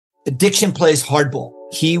Addiction plays hardball.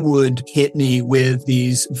 He would hit me with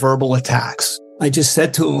these verbal attacks. I just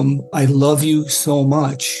said to him, I love you so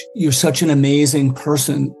much. You're such an amazing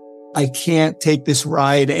person. I can't take this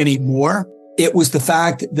ride anymore. It was the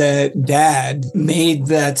fact that Dad made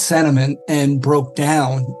that sentiment and broke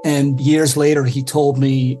down. And years later, he told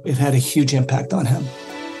me it had a huge impact on him.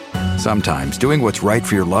 Sometimes doing what's right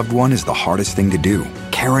for your loved one is the hardest thing to do.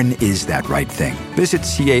 Caron is that right thing. Visit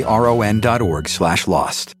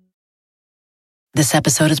caron.org/lost. This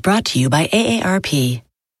episode is brought to you by AARP.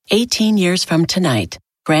 18 years from tonight,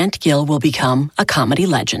 Grant Gill will become a comedy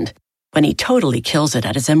legend when he totally kills it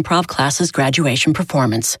at his improv class's graduation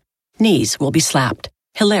performance. Knees will be slapped.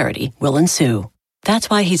 Hilarity will ensue. That's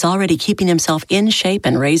why he's already keeping himself in shape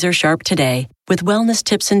and razor sharp today with wellness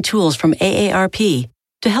tips and tools from AARP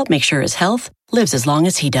to help make sure his health lives as long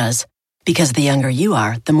as he does. Because the younger you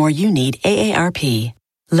are, the more you need AARP.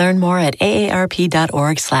 Learn more at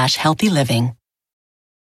aarp.org/healthyliving.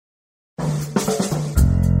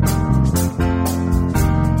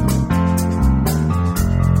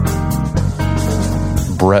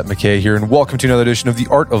 Brett McKay here, and welcome to another edition of the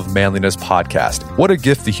Art of Manliness podcast. What a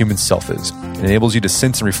gift the human self is. It enables you to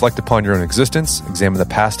sense and reflect upon your own existence, examine the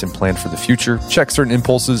past and plan for the future, check certain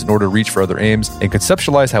impulses in order to reach for other aims, and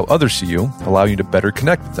conceptualize how others see you, allowing you to better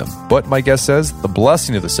connect with them. But my guest says the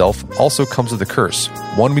blessing of the self also comes with a curse,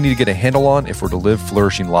 one we need to get a handle on if we're to live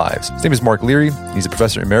flourishing lives. His name is Mark Leary. He's a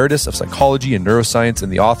professor emeritus of psychology and neuroscience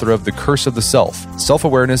and the author of The Curse of the Self,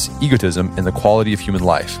 Self-Awareness, Egotism, and the Quality of Human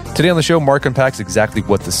Life. Today on the show, Mark unpacks exactly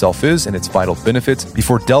what the self is and its vital benefits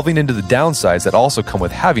before delving into the downsides that also come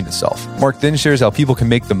with having a self. Mark then shares how people can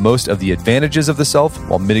make the most of the advantages of the self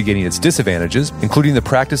while mitigating its disadvantages, including the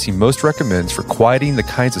practice he most recommends for quieting the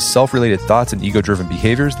kinds of self-related thoughts and ego-driven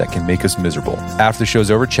behaviors that can make us miserable. After the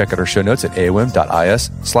show's over, check out our show notes at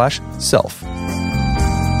aom.is/self.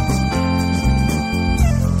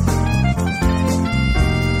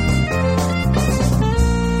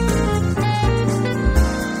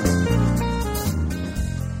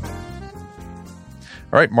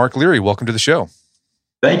 All right, Mark Leary, welcome to the show.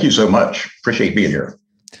 Thank you so much. Appreciate being here.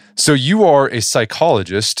 So you are a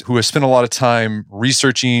psychologist who has spent a lot of time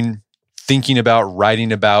researching, thinking about,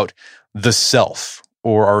 writing about the self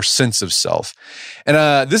or our sense of self.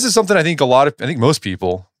 And this is something I think most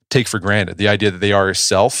people take for granted, the idea that they are a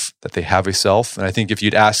self, that they have a self. And I think if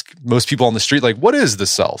you'd ask most people on the street, like, what is the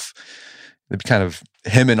self? They'd be kind of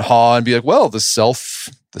hem and haw and be like, well, the self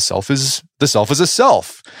is a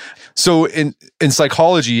self. So in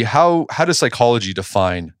psychology, how does psychology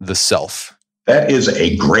define the self? That is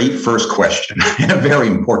a great first question and a very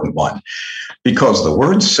important one, because the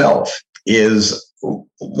word self is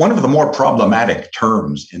one of the more problematic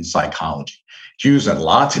terms in psychology. It's used in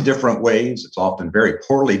lots of different ways. It's often very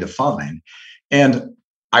poorly defined. And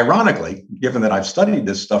ironically, given that I've studied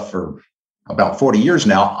this stuff for about 40 years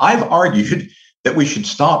now, I've argued that we should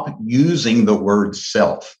stop using the word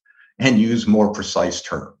self and use more precise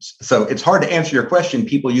terms. So it's hard to answer your question.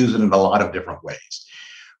 People use it in a lot of different ways.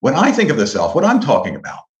 When I think of the self, what I'm talking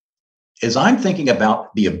about is I'm thinking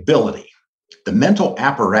about the ability, the mental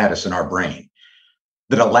apparatus in our brain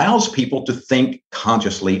that allows people to think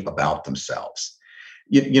consciously about themselves.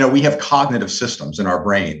 You know, we have cognitive systems in our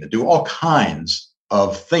brain that do all kinds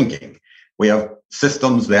of thinking. We have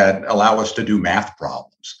systems that allow us to do math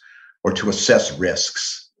problems or to assess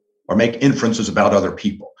risks or make inferences about other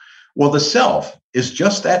people. Well, the self is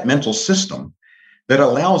just that mental system that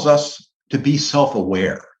allows us to be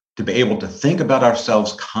self-aware, to be able to think about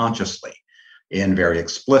ourselves consciously in very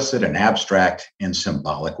explicit and abstract and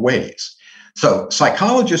symbolic ways. So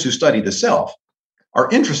psychologists who study the self are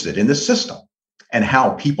interested in this system and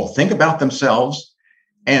how people think about themselves,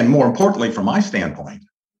 and more importantly, from my standpoint,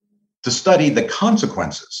 to study the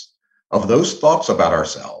consequences of those thoughts about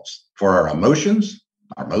ourselves for our emotions,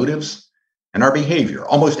 our motives, and our behavior.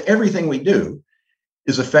 Almost everything we do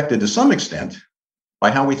is affected to some extent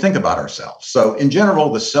by how we think about ourselves. So in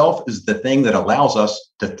general, the self is the thing that allows us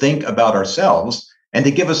to think about ourselves and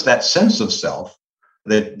to give us that sense of self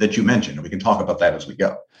that you mentioned. And we can talk about that as we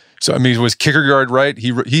go. So, I mean, was Kierkegaard right?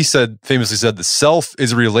 He famously said, the self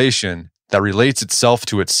is a relation that relates itself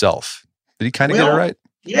to itself. Did he kind of get it right?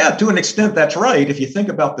 Yeah, to an extent, that's right. If you think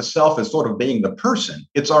about the self as sort of being the person,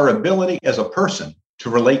 it's our ability as a person to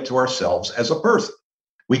relate to ourselves as a person.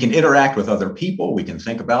 We can interact with other people. We can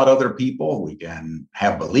think about other people. We can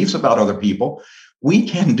have beliefs about other people. We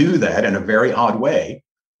can do that in a very odd way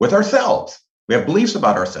with ourselves. We have beliefs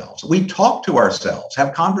about ourselves. We talk to ourselves,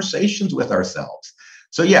 have conversations with ourselves.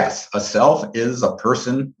 So yes, a self is a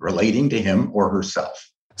person relating to him or herself.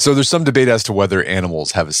 So there's some debate as to whether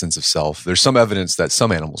animals have a sense of self. There's some evidence that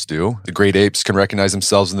some animals do. The great apes can recognize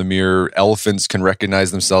themselves in the mirror. Elephants can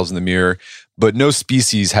recognize themselves in the mirror. But no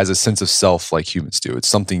species has a sense of self like humans do. It's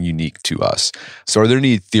something unique to us. So are there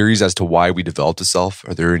any theories as to why we developed a self?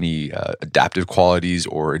 Are there any adaptive qualities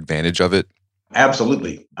or advantage of it?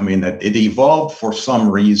 Absolutely. I mean, it evolved for some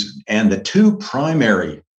reason. And the two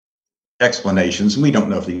primary explanations, and we don't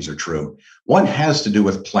know if these are true, one has to do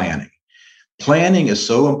with planning. Planning is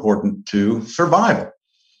so important to survival.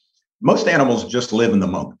 Most animals just live in the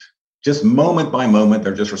moment. Just moment by moment,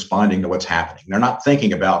 they're just responding to what's happening. They're not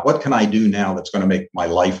thinking about what can I do now that's going to make my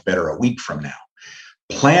life better a week from now.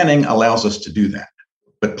 Planning allows us to do that.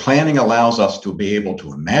 But planning allows us to be able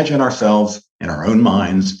to imagine ourselves in our own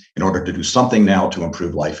minds in order to do something now to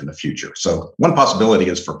improve life in the future. So one possibility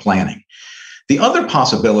is for planning. The other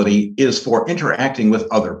possibility is for interacting with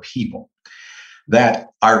other people. That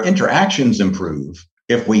our interactions improve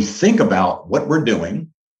if we think about what we're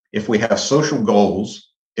doing, if we have social goals,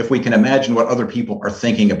 if we can imagine what other people are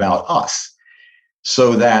thinking about us,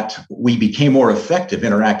 so that we became more effective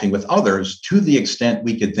interacting with others to the extent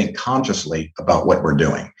we could think consciously about what we're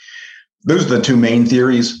doing. Those are the two main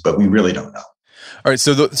theories, but we really don't know. All right.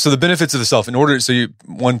 So the benefits of the self,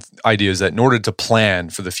 one idea is that in order to plan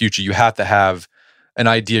for the future, you have to have an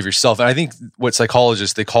idea of yourself. And I think what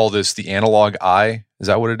psychologists, they call this the analog eye. Is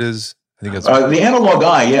that what it is? I think that's the analog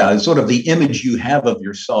eye. Yeah. It's sort of the image you have of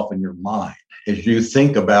yourself in your mind as you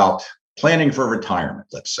think about planning for retirement,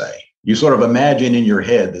 let's say. You sort of imagine in your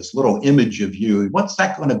head this little image of you. What's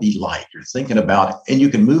that going to be like? You're thinking about it, and you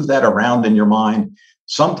can move that around in your mind,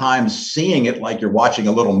 sometimes seeing it like you're watching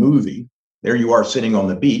a little movie. There you are sitting on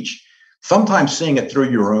the beach, sometimes seeing it through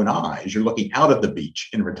your own eyes. You're looking out at the beach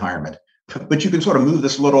in retirement. But you can sort of move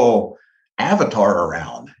this little avatar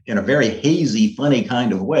around in a very hazy, funny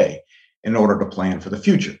kind of way in order to plan for the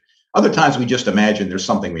future. Other times we just imagine there's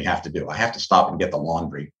something we have to do. I have to stop and get the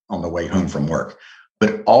laundry on the way home from work.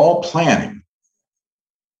 But all planning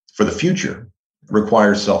for the future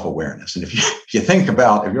requires self-awareness. And if you think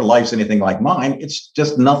about if your life's anything like mine, it's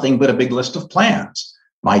just nothing but a big list of plans.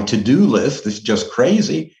 My to-do list is just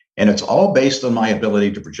crazy, and it's all based on my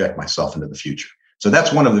ability to project myself into the future. So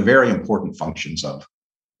that's one of the very important functions of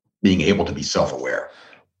being able to be self-aware.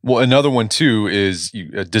 Well, another one too is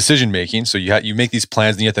decision making. So you make these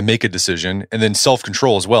plans, and you have to make a decision, and then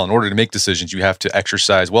self-control as well. In order to make decisions, you have to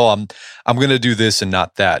exercise. Well, I'm going to do this and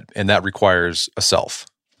not that, and that requires a self.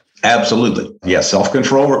 Absolutely, yes.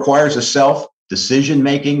 Self-control requires a self. Decision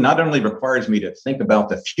making not only requires me to think about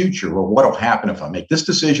the future or what will happen if I make this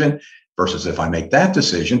decision versus if I make that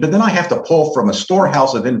decision, but then I have to pull from a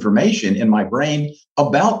storehouse of information in my brain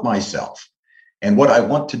about myself and what I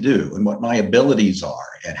want to do and what my abilities are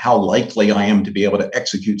and how likely I am to be able to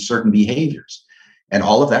execute certain behaviors. And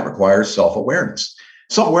all of that requires self-awareness.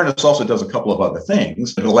 Self-awareness also does a couple of other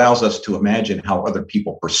things. It allows us to imagine how other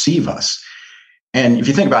people perceive us. And if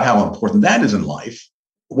you think about how important that is in life,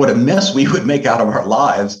 what a mess we would make out of our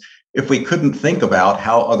lives if we couldn't think about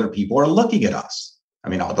how other people are looking at us. I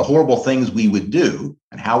mean, the horrible things we would do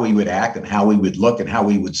and how we would act and how we would look and how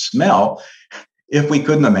we would smell if we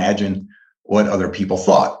couldn't imagine what other people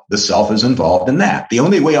thought. The self is involved in that. The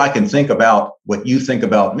only way I can think about what you think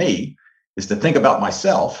about me is to think about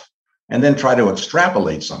myself and then try to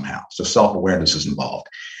extrapolate somehow. So self-awareness is involved.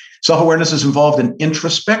 Self-awareness is involved in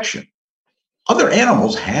introspection. Other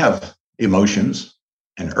animals have emotions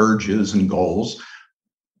and urges and goals,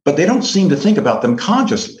 but they don't seem to think about them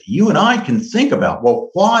consciously. You and I can think about, well,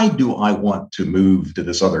 why do I want to move to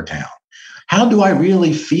this other town? How do I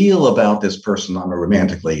really feel about this person I'm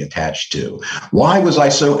romantically attached to? Why was I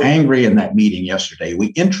so angry in that meeting yesterday?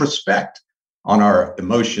 We introspect on our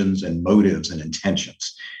emotions and motives and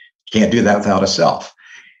intentions. Can't do that without a self.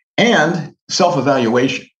 And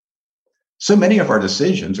self-evaluation. So many of our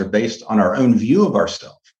decisions are based on our own view of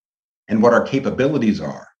ourselves and what our capabilities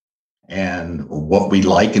are and what we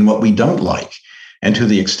like and what we don't like. And to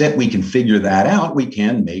the extent we can figure that out, we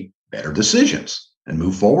can make better decisions and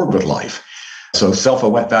move forward with life. So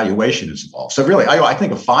self-evaluation is involved. So really, I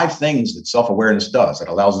think of 5 things that self-awareness does. It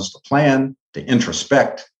allows us to plan, to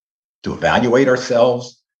introspect, to evaluate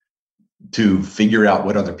ourselves, to figure out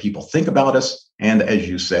what other people think about us. And as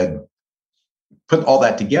you said, put all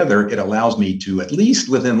that together, it allows me to, at least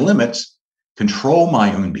within limits, control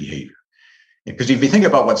my own behavior. Because if you think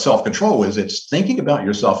about what self-control is, it's thinking about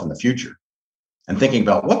yourself in the future and thinking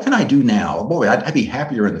about what can I do now? Boy, I'd be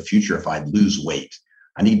happier in the future if I'd lose weight.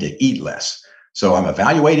 I need to eat less. So I'm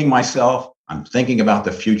evaluating myself. I'm thinking about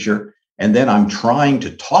the future. And then I'm trying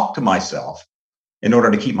to talk to myself in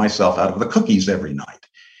order to keep myself out of the cookies every night.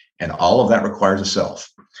 And all of that requires a self.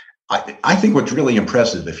 I think what's really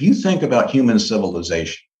impressive, if you think about human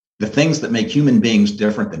civilization, the things that make human beings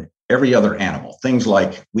different than every other animal, things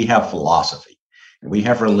like we have philosophy, and we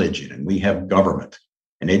have religion, and we have government,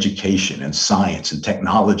 and education, and science, and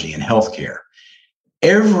technology, and healthcare.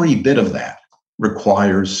 Every bit of that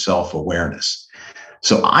requires self-awareness.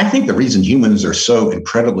 So I think the reason humans are so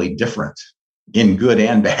incredibly different in good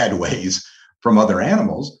and bad ways from other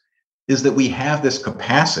animals is that we have this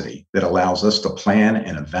capacity that allows us to plan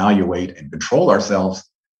and evaluate and control ourselves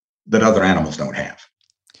that other animals don't have.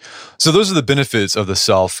 So those are the benefits of the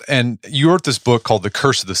self. And you wrote this book called The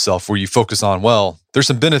Curse of the Self, where you focus on, well, there's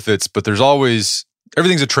some benefits, but there's always,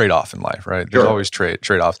 everything's a trade-off in life, right? There's always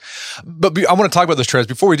trade-offs. But I want to talk about those trade-offs.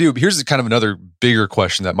 Before we do, here's kind of another bigger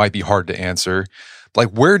question that might be hard to answer. Like,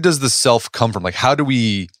 where does the self come from? Like, how do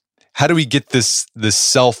we get this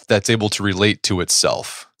self that's able to relate to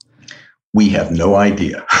itself? We have no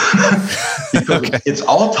idea. Because it's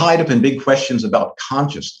all tied up in big questions about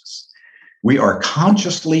consciousness. We are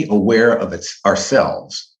consciously aware of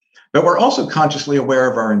ourselves, but we're also consciously aware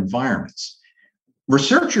of our environments.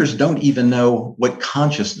 Researchers don't even know what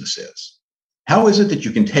consciousness is. How is it that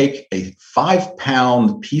you can take a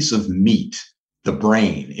 5-pound piece of meat, the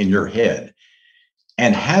brain in your head,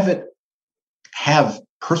 and have it have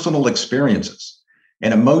personal experiences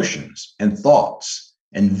and emotions and thoughts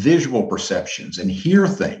and visual perceptions and hear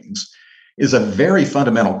things is a very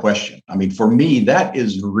fundamental question. I mean, for me, that's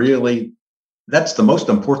the most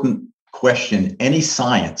important question any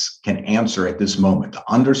science can answer at this moment, to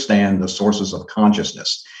understand the sources of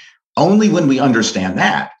consciousness. Only when we understand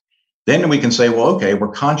that, then we can say, well, okay,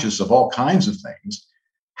 we're conscious of all kinds of things.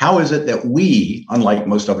 How is it that we, unlike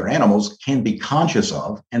most other animals, can be conscious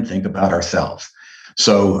of and think about ourselves?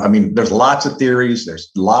 So, I mean, there's lots of theories,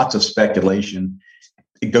 there's lots of speculation.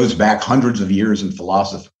 It goes back hundreds of years in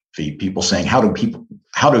philosophy, people saying, how do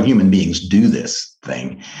human beings do this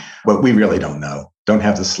thing? But we really don't know, don't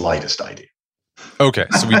have the slightest idea. Okay,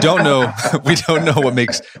 so we don't know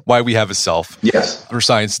why we have a self. Yes. Or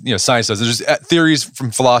science does. There's just theories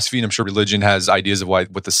from philosophy, and I'm sure religion has ideas of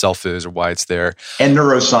what the self is or why it's there. And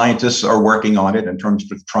neuroscientists are working on it in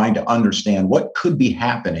terms of trying to understand what could be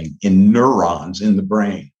happening in neurons in the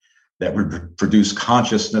brain that would produce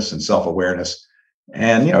consciousness and self-awareness.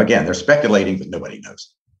 And, again, they're speculating, but nobody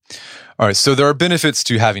knows. All right. So there are benefits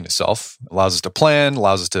to having a self. It allows us to plan,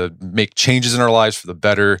 allows us to make changes in our lives for the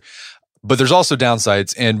better. But there's also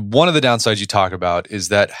downsides. And one of the downsides you talk about is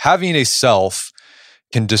that having a self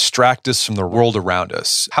can distract us from the world around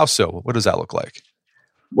us. How so? What does that look like?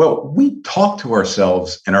 Well, we talk to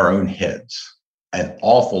ourselves in our own heads an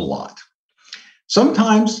awful lot.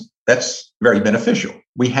 Sometimes that's very beneficial.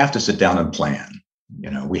 We have to sit down and plan.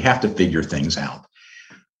 We have to figure things out.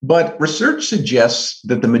 But research suggests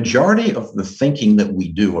that the majority of the thinking that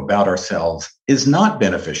we do about ourselves is not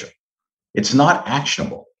beneficial. It's not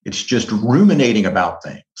actionable. It's just ruminating about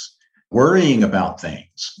things, worrying about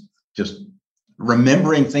things, just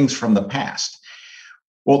remembering things from the past.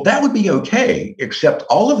 Well, that would be okay, except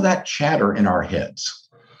all of that chatter in our heads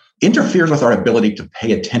interferes with our ability to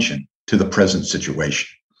pay attention to the present situation.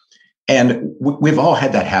 And we've all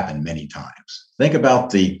had that happen many times. Think about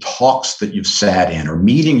the talks that you've sat in or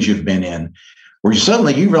meetings you've been in, where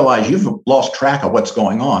you realize you've lost track of what's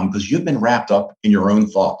going on because you've been wrapped up in your own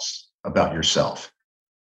thoughts about yourself.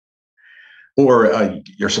 Or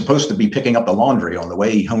you're supposed to be picking up the laundry on the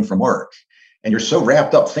way home from work, and you're so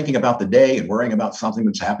wrapped up thinking about the day and worrying about something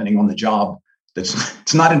that's happening on the job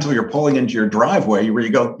it's not until you're pulling into your driveway where you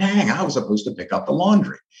go, dang, I was supposed to pick up the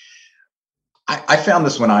laundry. I found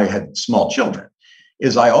this when I had small children,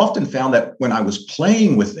 is I often found that when I was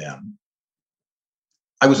playing with them,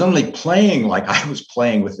 I was only playing like I was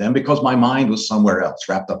playing with them because my mind was somewhere else,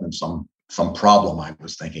 wrapped up in some problem I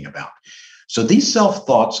was thinking about. So these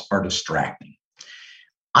self-thoughts are distracting.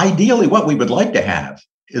 Ideally, what we would like to have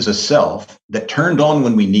is a self that turned on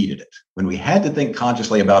when we needed it. When we had to think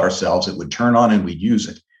consciously about ourselves, it would turn on and we'd use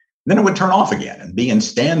it. Then it would turn off again and be in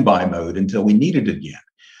standby mode until we needed it again.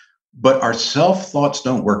 But our self-thoughts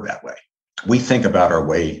don't work that way. We think about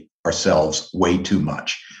ourselves way too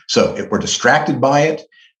much. So if we're distracted by it,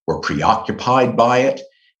 we're preoccupied by it.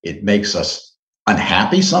 It makes us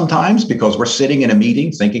unhappy sometimes because we're sitting in a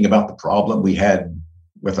meeting thinking about the problem we had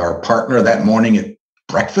with our partner that morning at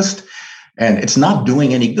breakfast. And it's not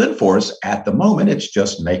doing any good for us at the moment. It's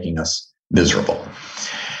just making us miserable.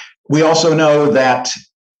 We also know that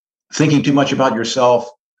thinking too much about yourself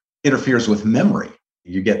interferes with memory.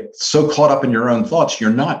 You get so caught up in your own thoughts, you're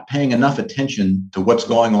not paying enough attention to what's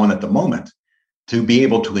going on at the moment to be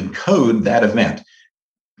able to encode that event.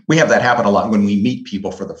 We have that happen a lot when we meet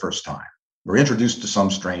people for the first time. We're introduced to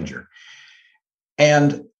some stranger.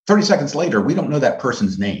 And 30 seconds later, we don't know that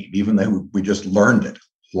person's name, even though we just learned it.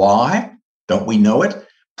 Why don't we know it?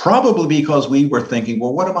 Probably because we were thinking,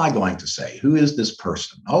 well, what am I going to say? Who is this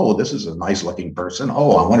person? Oh, this is a nice looking person.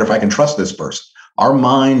 Oh, I wonder if I can trust this person. Our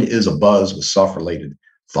mind is abuzz with self-related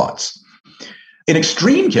thoughts. In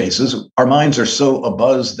extreme cases, our minds are so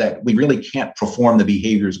abuzz that we really can't perform the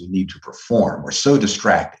behaviors we need to perform. We're so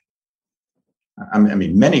distracted. I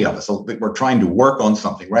mean, many of us, we're trying to work on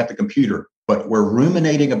something. We're at the computer, but we're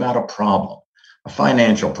ruminating about a problem, a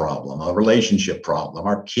financial problem, a relationship problem,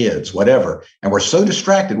 our kids, whatever. And we're so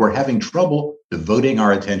distracted, we're having trouble devoting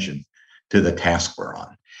our attention to the task we're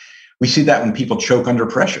on. We see that when people choke under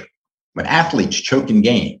pressure, when athletes choke in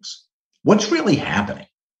games. What's really happening?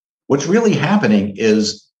 What's really happening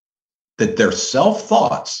is that their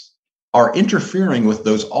self-thoughts are interfering with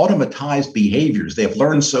those automatized behaviors they've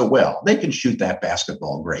learned so well. They can shoot that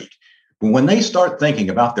basketball great. But when they start thinking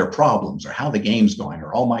about their problems or how the game's going,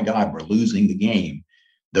 or, oh my God, we're losing the game,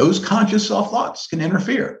 those conscious self-thoughts can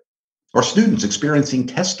interfere. Or students experiencing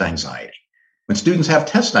test anxiety. When students have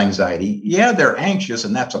test anxiety, yeah, they're anxious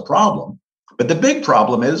and that's a problem. But the big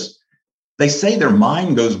problem is they say their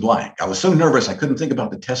mind goes blank. I was so nervous, I couldn't think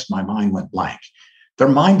about the test. My mind went blank. Their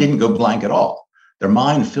mind didn't go blank at all. Their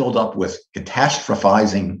mind filled up with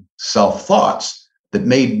catastrophizing self-thoughts that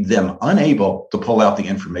made them unable to pull out the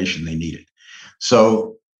information they needed.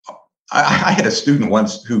 So I had a student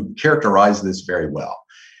once who characterized this very well.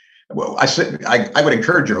 Well, I said, I would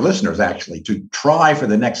encourage your listeners actually to try for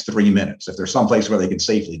the next 3 minutes. If there's some place where they can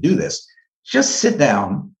safely do this, just sit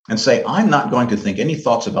down and say, I'm not going to think any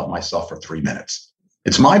thoughts about myself for 3 minutes.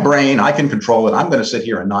 It's my brain. I can control it. I'm going to sit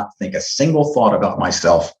here and not think a single thought about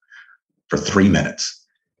myself for 3 minutes.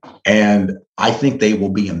 And I think they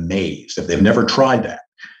will be amazed if they've never tried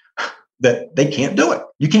that they can't do it.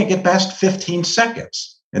 You can't get past 15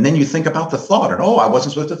 seconds. And then you think about the thought and, oh, I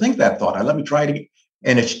wasn't supposed to think that thought. Let me try it again.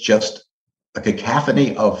 And it's just a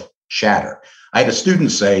cacophony of chatter. I had a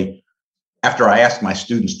student say, after I asked my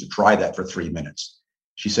students to try that for 3 minutes,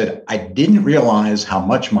 she said, I didn't realize how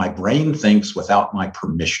much my brain thinks without my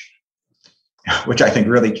permission, which I think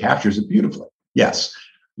really captures it beautifully. Yes,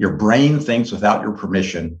 your brain thinks without your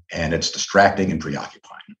permission, and it's distracting and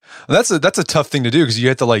preoccupying. Well, that's a tough thing to do because you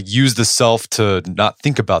have to like use the self to not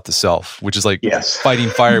think about the self, which is like fighting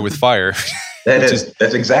fire with fire. That's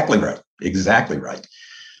exactly right. Exactly right.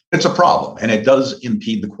 It's a problem, and it does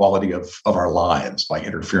impede the quality of our lives by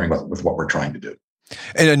interfering with what we're trying to do.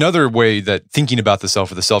 And another way that thinking about the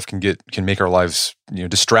self or the self can make our lives,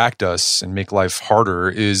 distract us and make life harder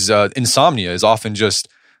is insomnia is often just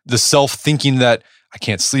the self thinking that I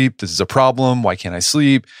can't sleep. This is a problem. Why can't I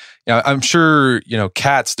sleep? I'm sure,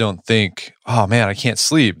 cats don't think, oh man, I can't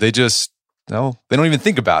sleep. They just, no, they don't even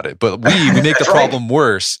think about it. But we make the problem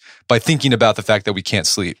worse by thinking about the fact that we can't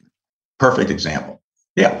sleep. Perfect example.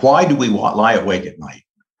 Yeah. Why do we lie awake at night?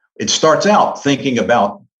 It starts out thinking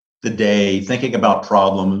about the day, thinking about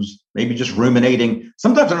problems, maybe just ruminating.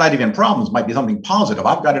 Sometimes they're not even problems, might be something positive.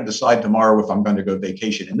 I've got to decide tomorrow if I'm going to go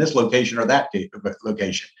vacation in this location or that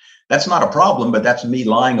location. That's not a problem, but that's me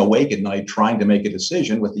lying awake at night trying to make a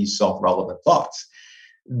decision with these self-relevant thoughts.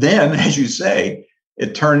 Then, as you say,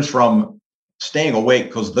 it turns from staying awake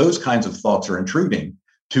because those kinds of thoughts are intruding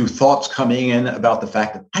to thoughts coming in about the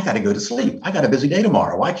fact that I got to go to sleep. I got a busy day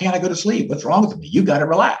tomorrow. Why can't I go to sleep? What's wrong with me? You got to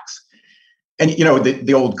relax. And,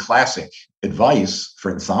 the old classic advice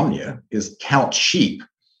for insomnia is count sheep.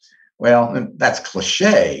 Well, that's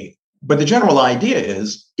cliche, but the general idea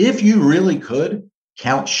is if you really could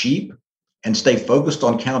count sheep and stay focused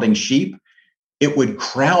on counting sheep, it would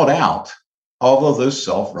crowd out all of those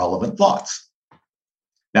self-relevant thoughts.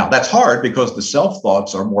 Now, that's hard because the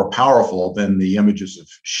self-thoughts are more powerful than the images of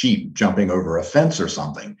sheep jumping over a fence or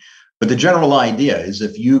something. But the general idea is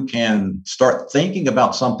if you can start thinking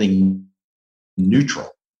about something neutral,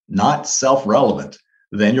 not self-relevant,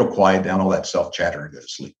 then you'll quiet down all that self-chatter and go to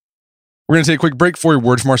sleep. We're going to take a quick break for a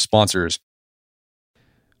word from our sponsors.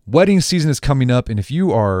 Wedding season is coming up, and if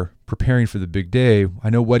you are preparing for the big day, I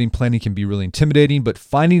know wedding planning can be really intimidating, but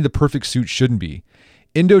finding the perfect suit shouldn't be.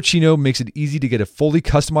 Indochino makes it easy to get a fully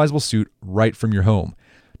customizable suit right from your home.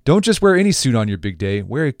 Don't just wear any suit on your big day,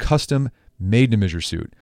 wear a custom made-to-measure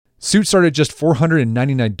suit. Suits start at just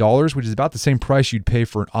 $499, which is about the same price you'd pay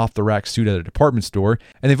for an off-the-rack suit at a department store,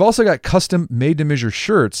 and they've also got custom made-to-measure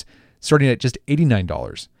shirts starting at just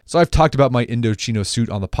 $89. So I've talked about my Indochino suit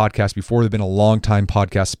on the podcast before. They've been a long-time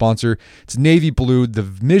podcast sponsor. It's navy blue. The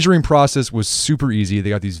measuring process was super easy. They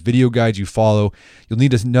got these video guides you follow. You'll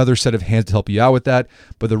need another set of hands to help you out with that.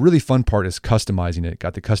 But the really fun part is customizing it.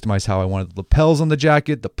 Got to customize how I wanted the lapels on the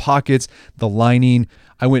jacket, the pockets, the lining.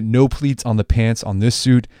 I went no pleats on the pants on this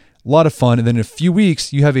suit. A lot of fun. And then in a few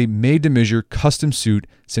weeks, you have a made-to-measure custom suit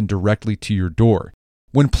sent directly to your door.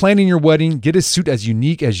 When planning your wedding, get a suit as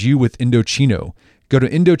unique as you with Indochino. Go to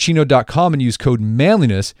Indochino.com and use code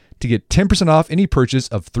manliness to get 10% off any purchase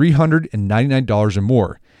of $399 or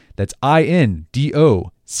more. That's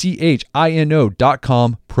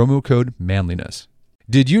INDOCHINO.com, promo code manliness.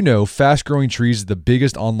 Did you know Fast Growing Trees is the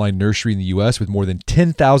biggest online nursery in the U.S. with more than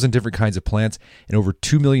 10,000 different kinds of plants and over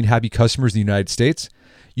 2 million happy customers in the United States?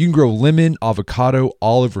 You can grow lemon, avocado,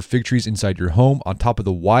 olive, or fig trees inside your home on top of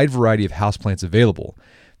the wide variety of houseplants available.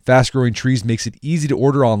 Fast Growing Trees makes it easy to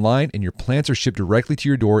order online, and your plants are shipped directly to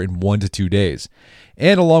your door in 1 to 2 days.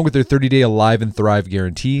 And along with their 30-day Alive and Thrive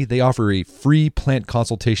guarantee, they offer a free plant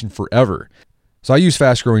consultation forever. So I use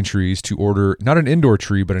Fast Growing Trees to order not an indoor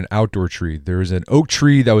tree, but an outdoor tree. There's an oak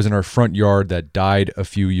tree that was in our front yard that died a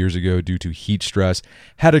few years ago due to heat stress.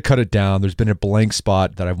 Had to cut it down. There's been a blank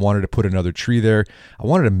spot that I wanted to put another tree there. I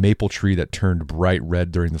wanted a maple tree that turned bright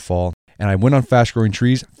red during the fall. And I went on Fast Growing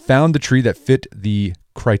Trees, found the tree that fit the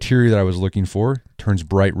criteria that I was looking for. Turns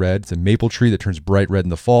bright red. It's a maple tree that turns bright red in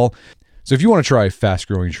the fall. So if you want to try Fast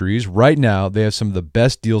Growing Trees, right now they have some of the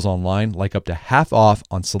best deals online, like up to half off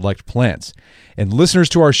on select plants. And listeners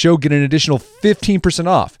to our show get an additional 15%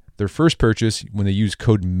 off their first purchase when they use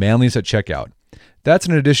code manliness at checkout. That's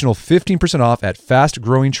an additional 15% off at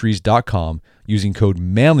fastgrowingtrees.com using code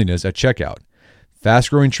manliness at checkout.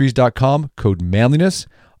 Fastgrowingtrees.com, code manliness.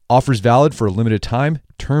 Offers valid for a limited time.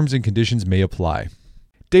 Terms and conditions may apply.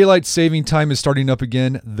 Daylight saving time is starting up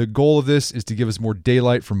again. The goal of this is to give us more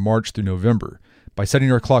daylight from March through November. By setting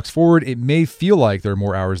our clocks forward, it may feel like there are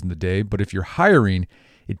more hours in the day, but if you're hiring,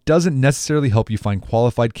 it doesn't necessarily help you find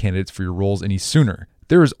qualified candidates for your roles any sooner.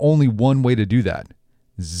 There is only one way to do that: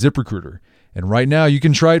 ZipRecruiter. And right now you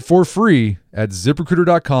can try it for free at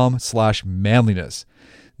ZipRecruiter.com/manliness.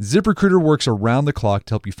 ZipRecruiter works around the clock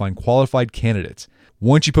to help you find qualified candidates.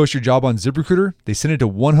 Once you post your job on ZipRecruiter, they send it to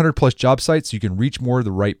 100 plus job sites so you can reach more of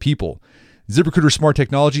the right people. ZipRecruiter's smart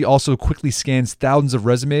technology also quickly scans thousands of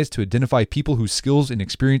resumes to identify people whose skills and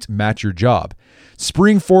experience match your job.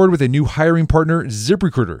 Spring forward with a new hiring partner,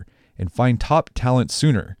 ZipRecruiter, and find top talent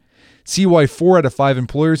sooner. See why 4 out of 5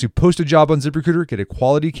 employers who post a job on ZipRecruiter get a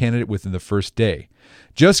quality candidate within the first day.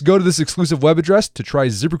 Just go to this exclusive web address to try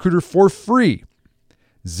ZipRecruiter for free.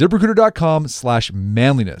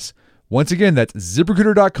 ZipRecruiter.com/manliness. Once again, that's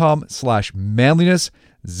ZipRecruiter.com/manliness.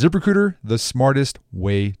 ZipRecruiter, the smartest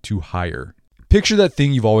way to hire. Picture that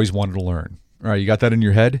thing you've always wanted to learn. All right, you got that in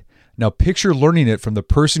your head? Now picture learning it from the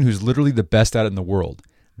person who's literally the best at it in the world.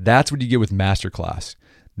 That's what you get with Masterclass.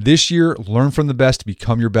 This year, learn from the best to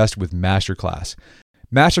become your best with Masterclass.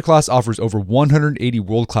 Masterclass offers over 180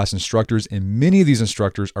 world-class instructors, and many of these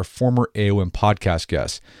instructors are former AOM podcast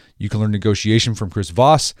guests. You can learn negotiation from Chris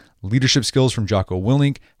Voss, leadership skills from Jocko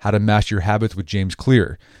Willink, how to master your habits with James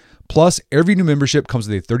Clear. Plus, every new membership comes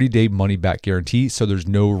with a 30-day money-back guarantee, so there's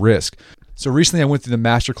no risk. So recently I went through the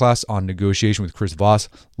masterclass on negotiation with Chris Voss.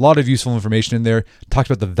 A lot of useful information in there. Talked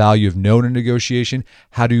about the value of no in negotiation,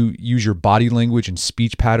 how to use your body language and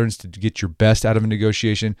speech patterns to get your best out of a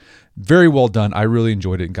negotiation. Very well done. I really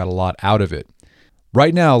enjoyed it and got a lot out of it.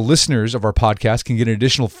 Right now, listeners of our podcast can get an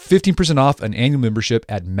additional 15% off an annual membership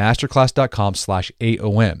at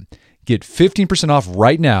masterclass.com/AOM. Get 15% off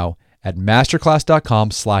right now at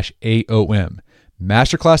masterclass.com/AOM.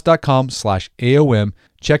 Masterclass.com/AOM.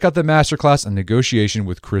 Check out the masterclass on negotiation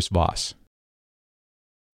with Chris Voss.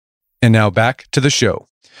 And now back to the show.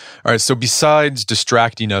 All right, so besides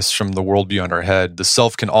distracting us from the world beyond our head, the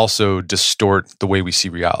self can also distort the way we see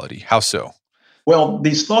reality. How so? Well,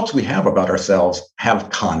 these thoughts we have about ourselves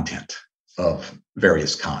have content of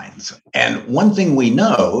various kinds. And one thing we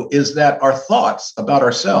know is that our thoughts about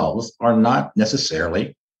ourselves are not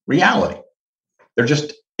necessarily reality. They're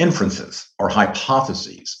just inferences or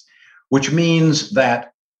hypotheses, which means that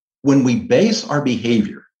when we base our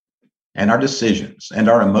behavior and our decisions and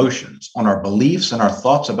our emotions on our beliefs and our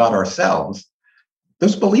thoughts about ourselves,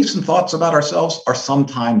 those beliefs and thoughts about ourselves are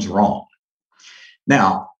sometimes wrong.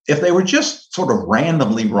 Now, if they were just sort of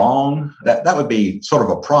randomly wrong, that would be sort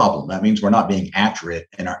of a problem. That means we're not being accurate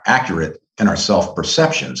in our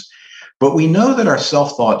self-perceptions. But we know that our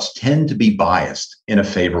self-thoughts tend to be biased in a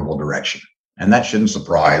favorable direction, and that shouldn't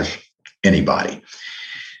surprise anybody.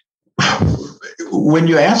 When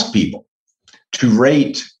you ask people to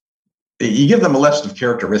rate You give them a list of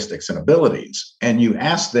characteristics and abilities, and you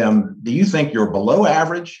ask them, do you think you're below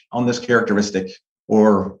average on this characteristic,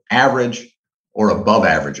 or average or above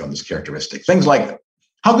average on this characteristic? Things like,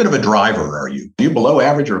 how good of a driver are you? Are you below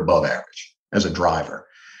average or above average as a driver?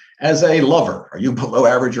 As a lover, are you below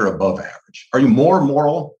average or above average? Are you more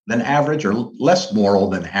moral than average or less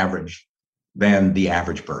moral than average than the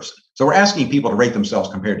average person? So we're asking people to rate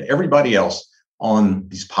themselves compared to everybody else on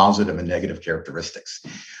these positive and negative characteristics.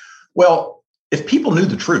 Well, if people knew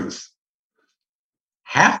the truth,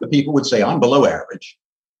 half the people would say I'm below average,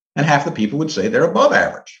 and half the people would say they're above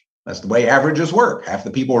average. That's the way averages work. Half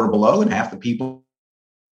the people are below, and half the people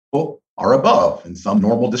are above in some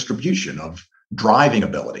normal distribution of driving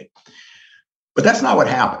ability. But that's not what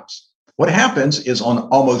happens. What happens is on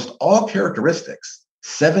almost all characteristics,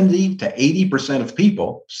 70 to 80% of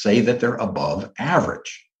people say that they're above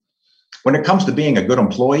average. When it comes to being a good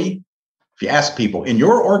employee, if you ask people in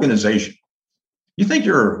your organization, you think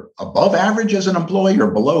you're above average as an employee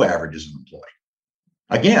or below average as an employee?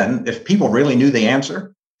 Again, if people really knew the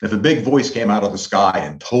answer, if a big voice came out of the sky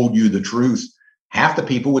and told you the truth, half the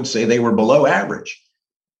people would say they were below average.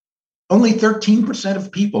 Only 13%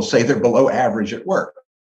 of people say they're below average at work.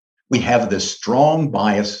 We have this strong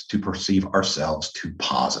bias to perceive ourselves too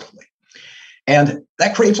positively. And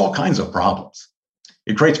that creates all kinds of problems.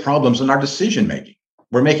 It creates problems in our decision making.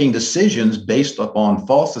 We're making decisions based upon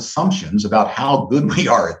false assumptions about how good we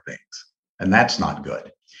are at things. And that's not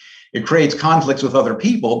good. It creates conflicts with other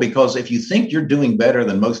people because if you think you're doing better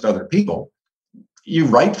than most other people, you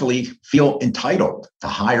rightfully feel entitled to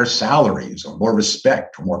higher salaries or more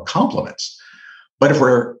respect or more compliments. But if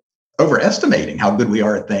we're overestimating how good we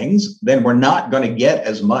are at things, then we're not going to get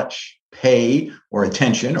as much pay or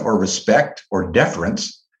attention or respect or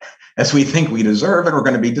deference as we think we deserve, and we're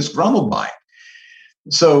going to be disgruntled by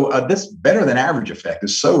it. So this better than average effect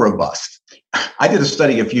is so robust. I did a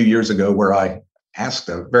study a few years ago where I asked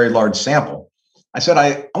a very large sample. I said,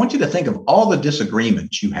 I want you to think of all the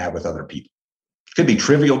disagreements you have with other people. It could be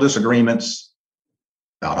trivial disagreements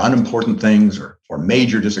about unimportant things or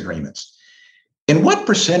major disagreements. In what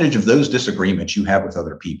percentage of those disagreements you have with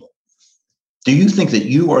other people do you think that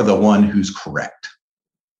you are the one who's correct?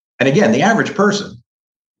 And again, the average person,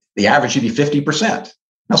 the average should be 50%.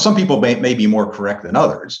 Now, some people may be more correct than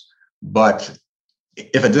others, but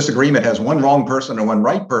if a disagreement has one wrong person and one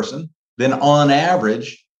right person, then on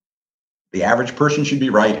average, the average person should be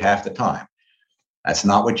right half the time. That's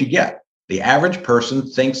not what you get. The average person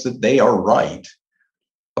thinks that they are right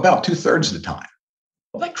about 2/3 of the time.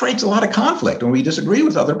 Well, that creates a lot of conflict when we disagree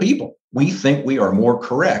with other people. We think we are more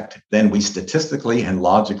correct than we statistically and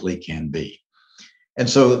logically can be. And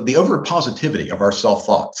so the over-positivity of our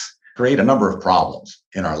self-thoughts create a number of problems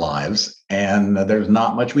in our lives, and there's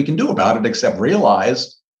not much we can do about it except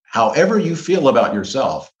realize however you feel about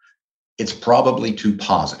yourself, it's probably too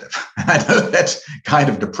positive. I know that's kind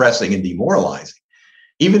of depressing and demoralizing.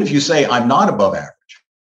 Even if you say, I'm not above average,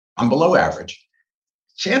 I'm below average,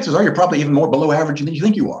 chances are you're probably even more below average than you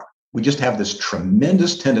think you are. We just have this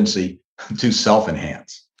tremendous tendency to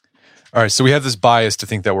self-enhance. All right, so we have this bias to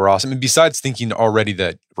think that we're awesome. And besides thinking already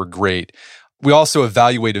that we're great, we also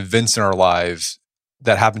evaluate events in our lives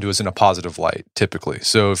that happen to us in a positive light, typically.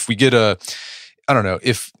 So if we get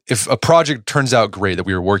if a project turns out great that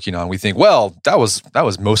we were working on, we think, well, that was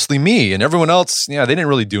mostly me, and everyone else, they didn't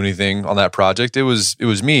really do anything on that project. It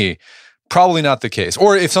was me. Probably not the case.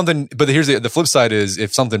 Or if something, but here's the flip side is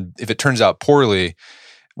if it turns out poorly,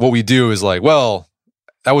 what we do is like, well,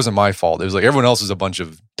 that wasn't my fault. It was like everyone else is a bunch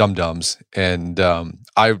of dum-dums, and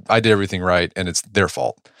I did everything right, and it's their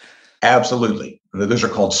fault. Absolutely. Those are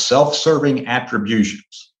called self-serving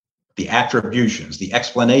attributions. The attributions, the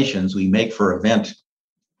explanations we make for events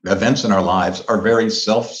in our lives are very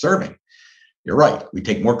self-serving. You're right. We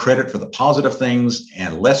take more credit for the positive things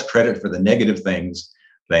and less credit for the negative things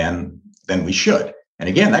than we should. And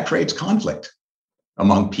again, that creates conflict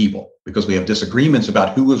among people because we have disagreements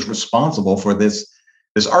about who was responsible for this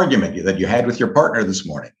argument that you had with your partner this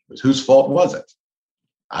morning. Whose fault was it?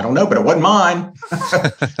 I don't know, but it wasn't mine.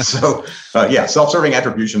 So self-serving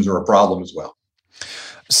attributions are a problem as well.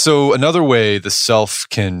 So another way the self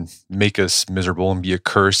can make us miserable and be a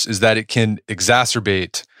curse is that it can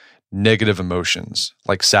exacerbate negative emotions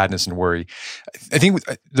like sadness and worry. I think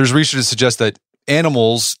there's research to suggest that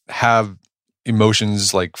animals have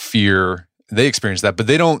emotions like fear. They experience that, but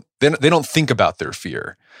they don't think about their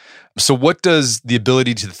fear. So what does the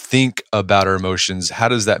ability to think about our emotions, how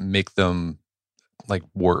does that make them like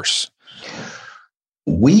worse?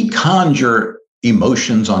 We conjure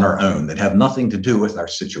emotions on our own that have nothing to do with our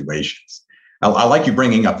situations. Now, I like you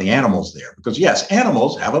bringing up the animals there because, yes,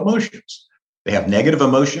 animals have emotions. They have negative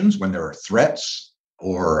emotions when there are threats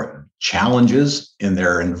or challenges in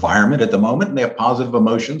their environment at the moment, and they have positive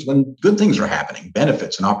emotions when good things are happening,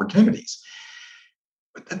 benefits and opportunities.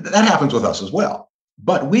 That happens with us as well.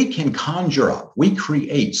 But we can conjure up, we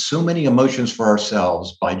create so many emotions for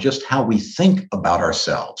ourselves by just how we think about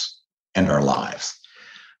ourselves and our lives.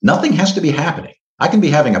 Nothing has to be happening. I can be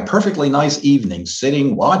having a perfectly nice evening,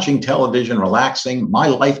 sitting, watching television, relaxing. My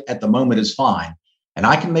life at the moment is fine. And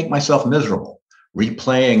I can make myself miserable,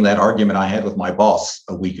 replaying that argument I had with my boss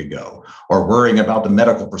a week ago, or worrying about the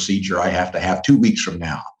medical procedure I have to have 2 weeks from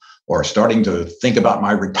now, or starting to think about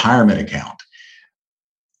my retirement account.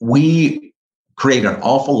 We create an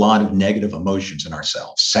awful lot of negative emotions in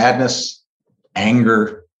ourselves: sadness,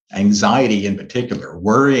 anger, anxiety in particular,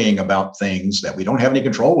 worrying about things that we don't have any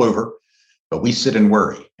control over, but we sit and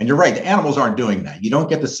worry. And you're right, the animals aren't doing that. You don't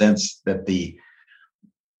get the sense that the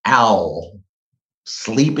owl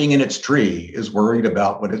sleeping in its tree is worried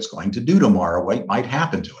about what it's going to do tomorrow, what might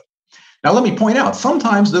happen to it. Now, let me point out,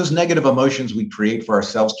 sometimes those negative emotions we create for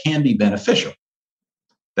ourselves can be beneficial.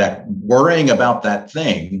 That worrying about that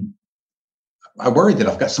thing, I worry that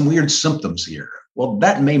I've got some weird symptoms here. Well,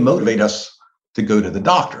 that may motivate us to go to the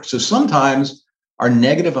doctor. So sometimes our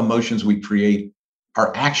negative emotions we create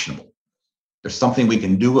are actionable. There's something we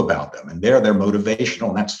can do about them, and they're motivational,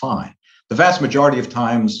 and that's fine. The vast majority of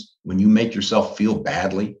times when you make yourself feel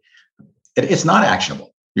badly, it's not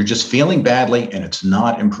actionable. You're just feeling badly, and it's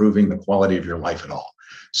not improving the quality of your life at all.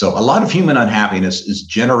 So a lot of human unhappiness is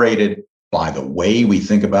generated by the way we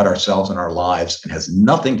think about ourselves and our lives, and has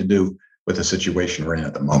nothing to do with the situation we're in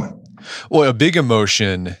at the moment. Well, a big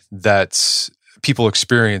emotion that people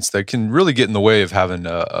experience that can really get in the way of having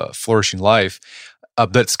a flourishing life,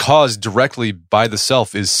 that's caused directly by the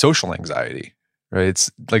self, is social anxiety, right? It's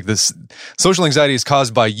like this social anxiety is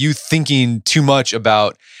caused by you thinking too much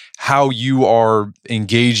about how you are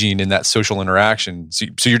engaging in that social interaction. So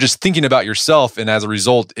you're just thinking about yourself, and as a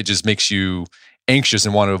result, it just makes you anxious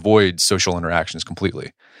and want to avoid social interactions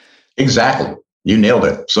completely. Exactly. You nailed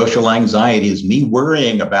it. Social anxiety is me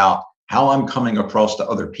worrying about how I'm coming across to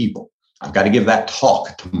other people. I've got to give that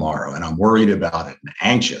talk tomorrow, and I'm worried about it and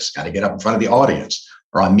anxious. Got to get up in front of the audience,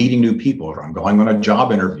 or I'm meeting new people, or I'm going on a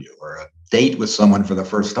job interview or a date with someone for the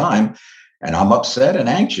first time, and I'm upset and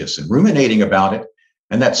anxious and ruminating about it.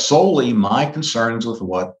 And that's solely my concerns with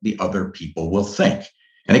what the other people will think.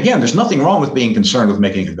 And again, there's nothing wrong with being concerned with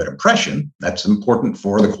making a good impression. That's important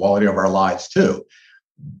for the quality of our lives too.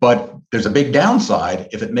 But there's a big downside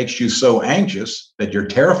if it makes you so anxious that you're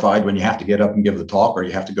terrified when you have to get up and give the talk, or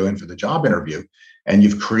you have to go in for the job interview, and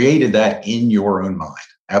you've created that in your own mind.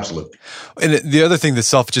 Absolutely. And the other thing, the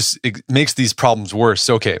self just makes these problems worse.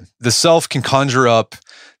 So, okay, the self can conjure up,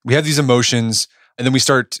 we have these emotions, and then we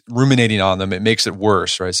start ruminating on them. It makes it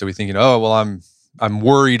worse, right? So we're thinking, oh, well, I'm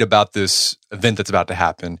worried about this event that's about to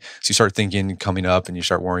happen. So you start thinking, coming up, and you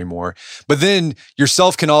start worrying more. But then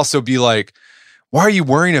yourself can also be like, why are you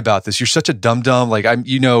worrying about this? You're such a dum-dum. Like, and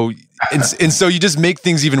so you just make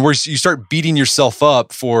things even worse. You start beating yourself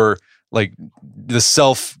up for like the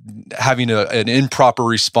self having an improper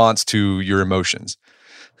response to your emotions.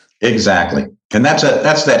 Exactly. And that's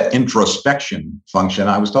that introspection function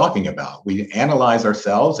I was talking about. We analyze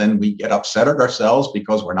ourselves and we get upset at ourselves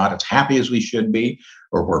because we're not as happy as we should be,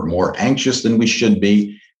 or we're more anxious than we should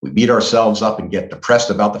be. We beat ourselves up and get depressed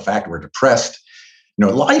about the fact we're depressed.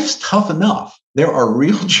 Life's tough enough. There are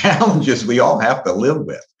real challenges we all have to live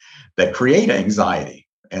with that create anxiety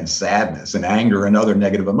and sadness and anger and other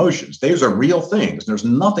negative emotions. Those are real things. There's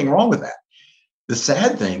nothing wrong with that. The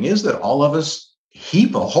sad thing is that all of us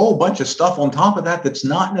heap a whole bunch of stuff on top of that that's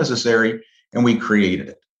not necessary, and we created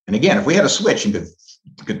it. And again, if we had a switch and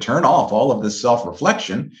could turn off all of this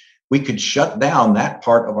self-reflection, we could shut down that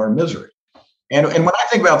part of our misery. And when I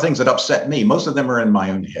think about things that upset me, most of them are in my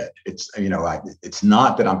own head. It's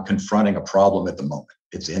not that I'm confronting a problem at the moment.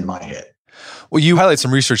 It's in my head. Well, you highlight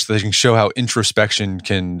some research that can show how introspection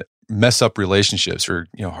can mess up relationships, or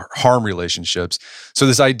harm relationships. So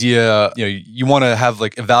this idea, you want to have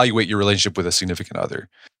evaluate your relationship with a significant other,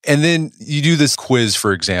 and then you do this quiz,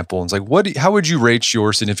 for example, and it's like, how would you rate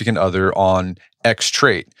your significant other on X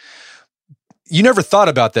trait? You never thought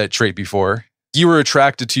about that trait before. You were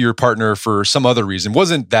attracted to your partner for some other reason.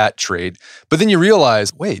 Wasn't that trait. But then you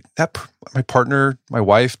realize, wait, my partner, my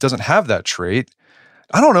wife doesn't have that trait.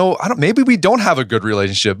 I don't know. Maybe we don't have a good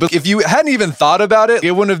relationship. But if you hadn't even thought about it,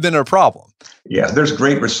 it wouldn't have been a problem. Yeah, there's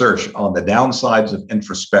great research on the downsides of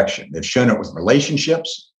introspection. They've shown it with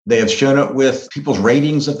relationships. They have shown it with people's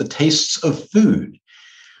ratings of the tastes of food.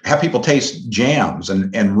 Have people taste jams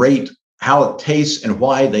and rate how it tastes and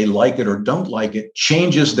why they like it or don't like it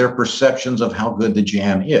changes their perceptions of how good the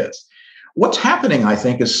jam is. What's happening, I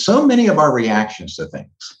think, is so many of our reactions to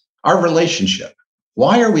things, our relationship.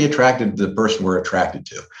 Why are we attracted to the person we're attracted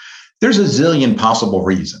to? There's a zillion possible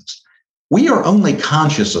reasons. We are only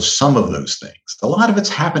conscious of some of those things. A lot of it's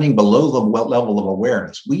happening below the level of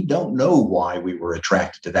awareness. We don't know why we were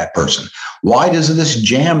attracted to that person. Why does this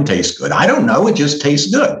jam taste good? I don't know. It just tastes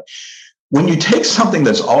good. When you take something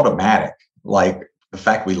that's automatic, like the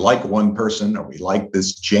fact we like one person or we like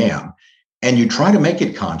this jam, and you try to make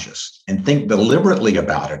it conscious and think deliberately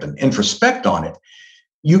about it and introspect on it,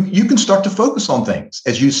 you can start to focus on things,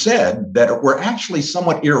 as you said, that were actually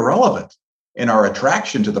somewhat irrelevant in our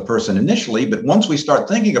attraction to the person initially. But once we start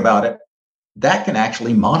thinking about it, that can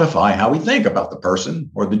actually modify how we think about the person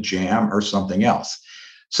or the jam or something else.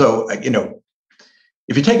 So,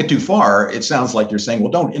 if you take it too far, it sounds like you're saying,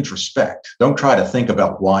 well, don't introspect. Don't try to think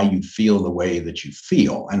about why you feel the way that you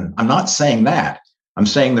feel. And I'm not saying that. I'm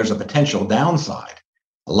saying there's a potential downside.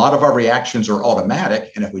 A lot of our reactions are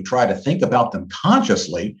automatic. And if we try to think about them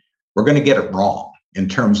consciously, we're going to get it wrong in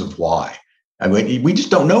terms of why. We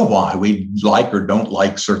just don't know why we like or don't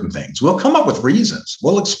like certain things. We'll come up with reasons.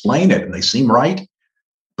 We'll explain it and they seem right.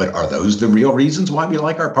 But are those the real reasons why we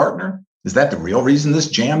like our partner? Is that the real reason this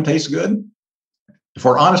jam tastes good? If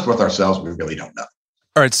we're honest with ourselves, we really don't know.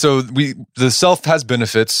 All right, so the self has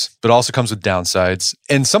benefits, but also comes with downsides.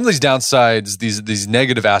 And some of these downsides, these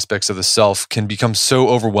negative aspects of the self can become so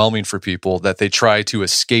overwhelming for people that they try to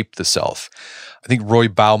escape the self. I think Roy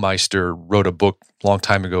Baumeister wrote a book a long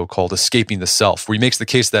time ago called Escaping the Self, where he makes the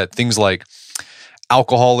case that things like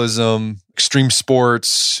alcoholism, extreme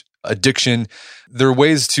sports, addiction, there are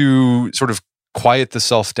ways to sort of quiet the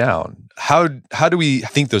self down. How do we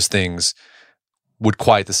think those things would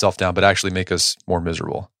quiet the self down, but actually make us more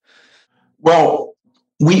miserable? Well,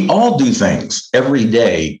 we all do things every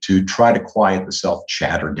day to try to quiet the self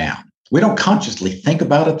chatter down. We don't consciously think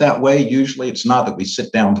about it that way. Usually it's not that we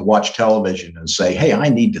sit down to watch television and say, hey, I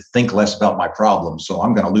need to think less about my problems, so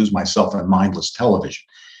I'm going to lose myself in mindless television.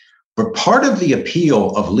 But part of the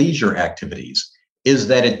appeal of leisure activities is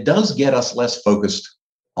that it does get us less focused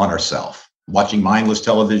on ourselves. Watching mindless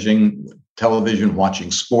television,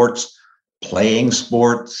 watching sports, playing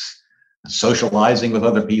sports, socializing with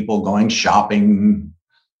other people, going shopping,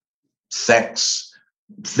 sex,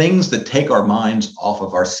 things that take our minds off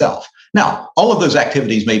of ourselves. Now, all of those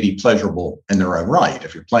activities may be pleasurable in their own right.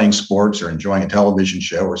 If you're playing sports or enjoying a television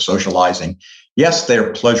show or socializing, yes,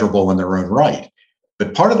 they're pleasurable in their own right.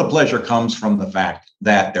 But part of the pleasure comes from the fact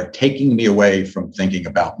that they're taking me away from thinking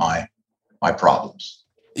about my problems.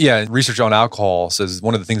 Yeah, research on alcohol says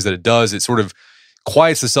one of the things that it does, it sort of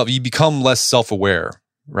quiets the self. You become less self-aware,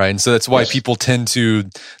 right? And so that's why people tend to,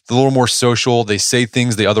 they're a little more social. They say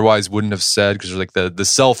things they otherwise wouldn't have said because like the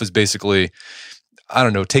self is basically, I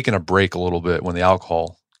don't know, taking a break a little bit when the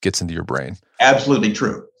alcohol gets into your brain. Absolutely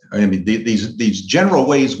true. I mean, these general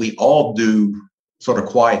ways we all do sort of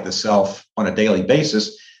quiet the self on a daily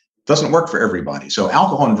basis doesn't work for everybody. So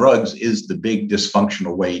alcohol and drugs is the big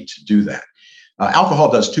dysfunctional way to do that.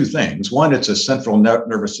 Alcohol does two things. One, it's a central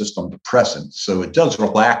nervous system depressant. So it does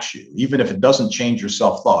relax you. Even if it doesn't change your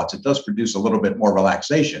self-thoughts, it does produce a little bit more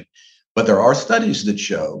relaxation. But there are studies that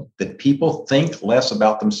show that people think less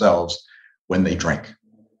about themselves when they drink.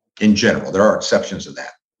 In general, there are exceptions to that.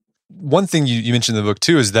 One thing you mentioned in the book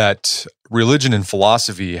too is that religion and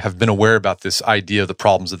philosophy have been aware about this idea of the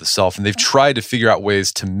problems of the self, and they've tried to figure out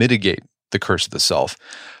ways to mitigate the curse of the self.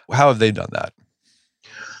 How have they done that?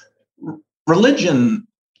 Religion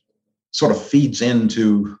sort of feeds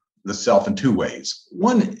into the self in two ways.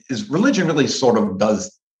 One is religion really sort of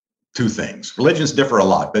does two things. Religions differ a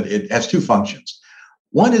lot, but it has two functions.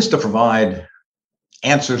 One is to provide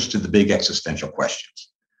answers to the big existential questions.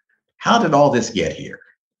 How did all this get here?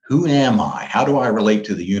 Who am I? How do I relate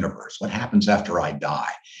to the universe? What happens after I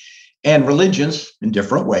die? And religions, in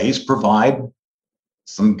different ways, provide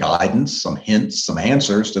some guidance, some hints, some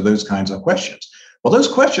answers to those kinds of questions. Well, those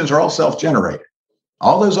questions are all self-generated.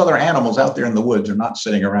 All those other animals out there in the woods are not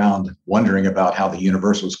sitting around wondering about how the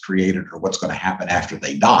universe was created or what's going to happen after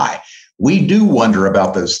they die. We do wonder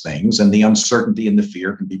about those things, and the uncertainty and the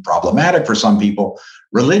fear can be problematic for some people.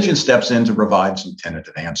 Religion steps in to provide some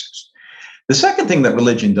tentative answers. The second thing that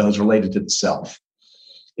religion does related to the self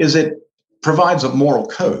is it provides a moral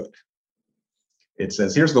code. It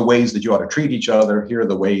says, here's the ways that you ought to treat each other. Here are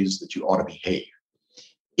the ways that you ought to behave.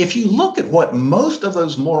 If you look at what most of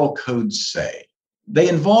those moral codes say, they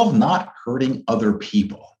involve not hurting other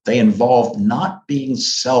people. They involve not being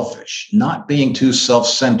selfish, not being too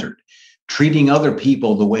self-centered, treating other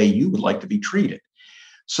people the way you would like to be treated.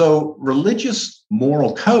 So religious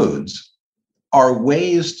moral codes are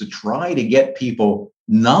ways to try to get people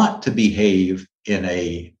not to behave in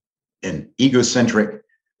an egocentric,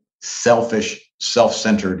 selfish,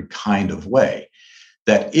 self-centered kind of way.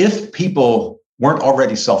 That if people weren't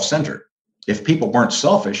already self-centered, if people weren't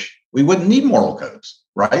selfish, we wouldn't need moral codes,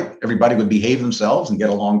 right? Everybody would behave themselves and get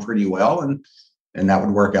along pretty well, and that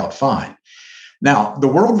would work out fine. Now, the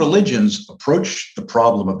world religions approach the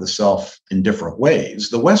problem of the self in different ways.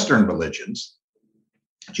 The Western religions,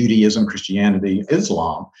 Judaism, Christianity,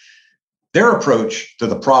 Islam, their approach to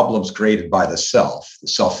the problems created by the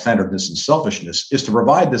self-centeredness and selfishness, is to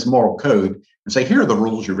provide this moral code and say, here are the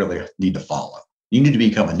rules you really need to follow. You need to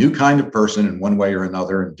become a new kind of person in one way or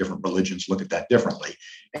another, and different religions look at that differently,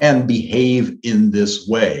 and behave in this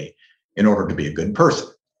way in order to be a good person.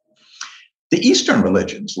 The Eastern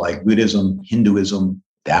religions like Buddhism, Hinduism,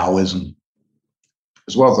 Taoism,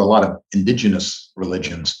 as well as a lot of indigenous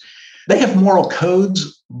religions, they have moral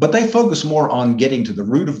codes, but they focus more on getting to the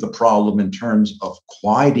root of the problem in terms of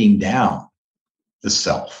quieting down the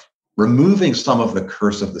self, removing some of the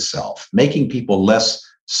curse of the self, making people less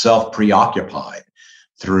self-preoccupied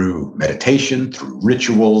through meditation, through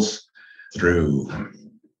rituals, through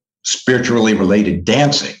spiritually related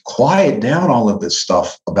dancing. Quiet down all of this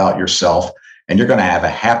stuff about yourself, and you're going to have a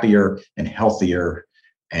happier and healthier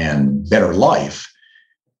and better life,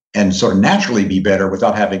 and sort of naturally be better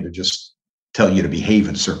without having to just tell you to behave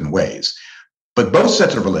in certain ways. But both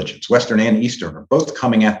sets of religions, Western and Eastern, are both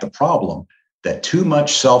coming at the problem that too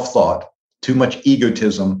much self-thought, too much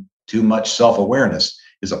egotism, too much self-awareness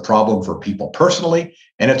is a problem for people personally,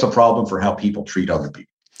 and it's a problem for how people treat other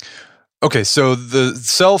people. Okay, so the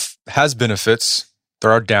self has benefits.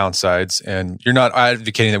 There are downsides, and you're not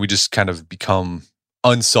advocating that we just kind of become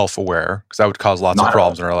unself-aware, because that would cause lots of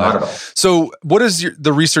problems in our life. Not at all. So what does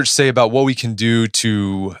the research say about what we can do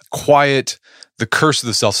to quiet the curse of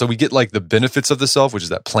the self? So we get like the benefits of the self, which is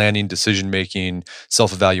that planning, decision-making,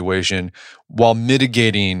 self-evaluation, while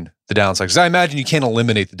mitigating the downsides. Because I imagine you can't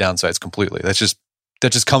eliminate the downsides completely. That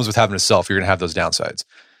just comes with having a self. You're going to have those downsides.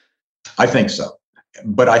 I think so.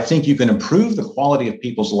 But I think you can improve the quality of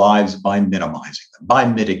people's lives by minimizing them, by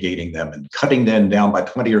mitigating them, and cutting them down by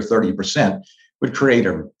 20 or 30% would create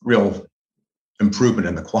a real improvement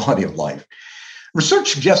in the quality of life. Research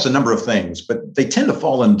suggests a number of things, but they tend to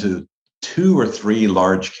fall into 2 or 3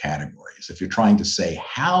 large categories. If you're trying to say,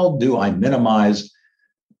 how do I minimize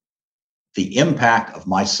the impact of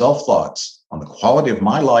my self-thoughts on the quality of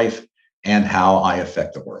my life and how I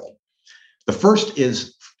affect the world? The first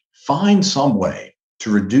is find some way to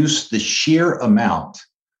reduce the sheer amount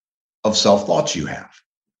of self-thoughts you have,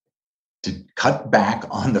 to cut back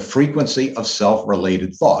on the frequency of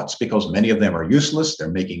self-related thoughts, because many of them are useless. They're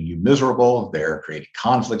making you miserable. They're creating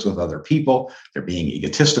conflicts with other people. They're being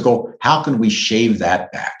egotistical. How can we shave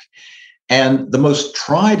that back? And the most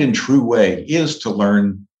tried and true way is to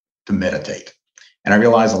learn to meditate. And I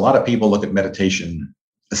realize a lot of people look at meditation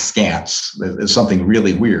askance as something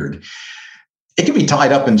really weird. It can be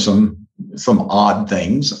tied up in some odd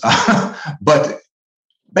things, but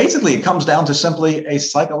basically it comes down to simply a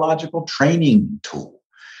psychological training tool,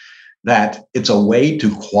 that it's a way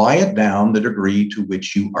to quiet down the degree to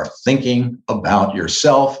which you are thinking about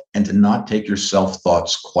yourself and to not take your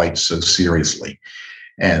self-thoughts quite so seriously.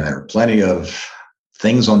 And there are plenty of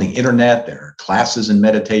things on the internet. There are classes in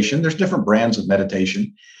meditation. There's different brands of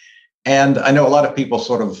meditation. And I know a lot of people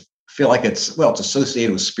sort of feel like it's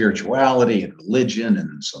associated with spirituality and religion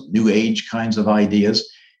and some new age kinds of ideas.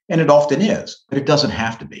 And it often is, but it doesn't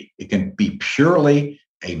have to be. It can be purely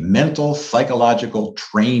a mental, psychological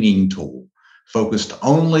training tool focused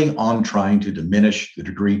only on trying to diminish the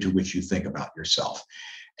degree to which you think about yourself.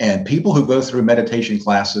 And people who go through meditation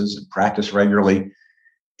classes and practice regularly,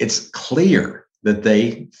 it's clear that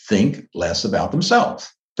they think less about themselves.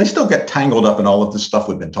 They still get tangled up in all of the stuff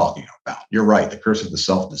we've been talking about. You're right, the curse of the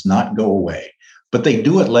self does not go away, but they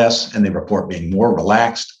do it less, and they report being more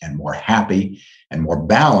relaxed and more happy and more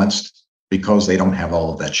balanced because they don't have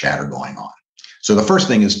all of that chatter going on. So the first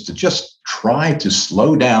thing is to just try to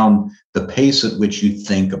slow down the pace at which you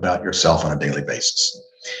think about yourself on a daily basis.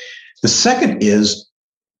 The second is,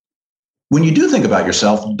 when you do think about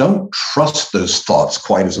yourself, don't trust those thoughts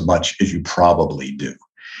quite as much as you probably do.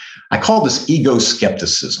 I call this ego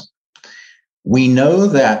skepticism. We know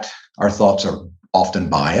that our thoughts are often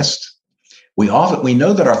biased. We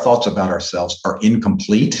know that our thoughts about ourselves are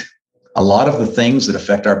incomplete. A lot of the things that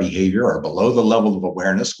affect our behavior are below the level of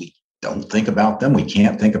awareness. We don't think about them. We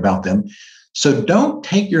can't think about them. So don't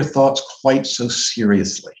take your thoughts quite so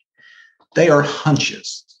seriously. They are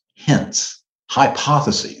hunches, hints,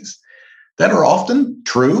 hypotheses that are often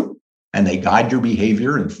true and they guide your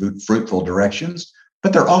behavior in fruitful directions,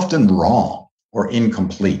 but they're often wrong or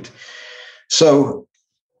incomplete. So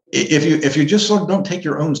if you just sort of don't take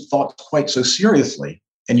your own thoughts quite so seriously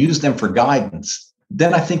and use them for guidance,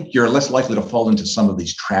 then I think you're less likely to fall into some of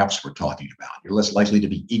these traps we're talking about. You're less likely to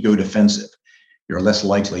be ego defensive. You're less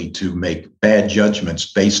likely to make bad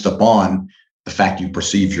judgments based upon the fact you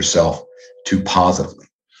perceive yourself too positively.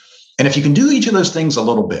 And if you can do each of those things a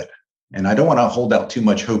little bit, and I don't want to hold out too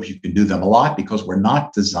much hope you can do them a lot, because we're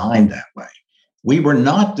not designed that way. We were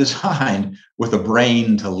not designed with a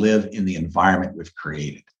brain to live in the environment we've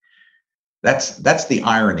created. That's the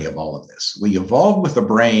irony of all of this. We evolved with a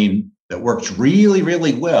brain that works really,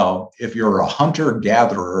 really well if you're a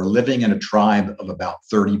hunter-gatherer living in a tribe of about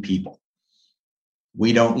 30 people.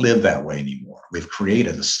 We don't live that way anymore. We've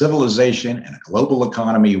created a civilization and a global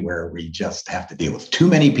economy where we just have to deal with too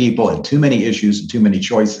many people and too many issues and too many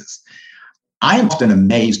choices. I am often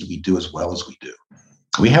amazed we do as well as we do.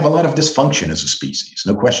 We have a lot of dysfunction as a species,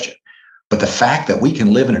 no question. But the fact that we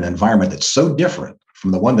can live in an environment that's so different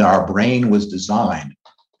from the one that our brain was designed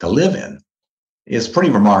to live in is pretty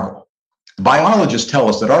remarkable. Biologists tell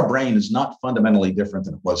us that our brain is not fundamentally different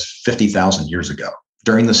than it was 50,000 years ago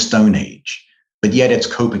during the Stone Age, but yet it's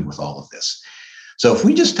coping with all of this. So if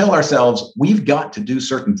we just tell ourselves we've got to do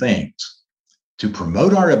certain things to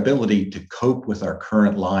promote our ability to cope with our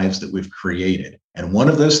current lives that we've created, and one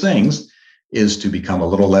of those things is to become a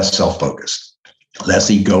little less self-focused, less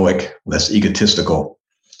egoic, less egotistical,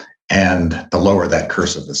 and to lower that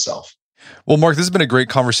curse of the self. Well, Mark, this has been a great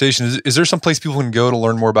conversation. Is there some place people can go to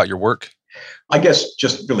learn more about your work? I guess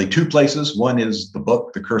just really two places. One is the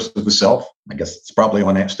book, The Curse of the Self. I guess it's probably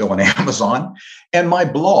still on Amazon. And my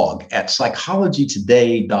blog at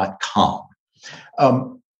psychologytoday.com.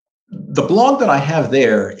 The blog that I have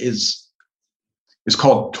there is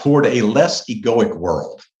called Toward a Less Egoic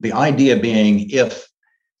World. The idea being, if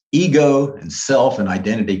ego and self and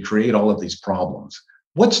identity create all of these problems,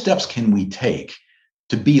 what steps can we take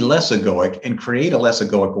to be less egoic and create a less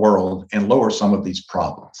egoic world and lower some of these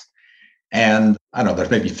problems? And I don't know, there's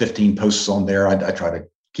maybe 15 posts on there. I try to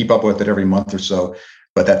keep up with it every month or so.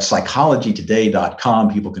 But that's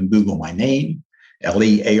psychologytoday.com. People can Google my name,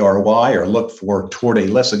 Leary, or look for Toward a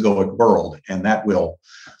Less Egoic World. And that will,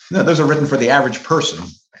 those are written for the average person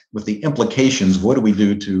with the implications. What do we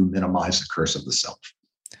do to minimize the curse of the self?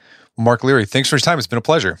 Mark Leary, thanks for your time. It's been a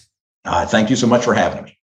pleasure. Thank you so much for having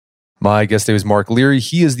me. My guest today was Mark Leary.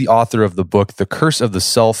 He is the author of the book, The Curse of the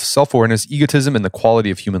Self, Self-Awareness, Egotism, and the Quality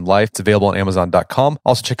of Human Life. It's available on Amazon.com.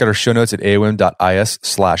 Also, check out our show notes at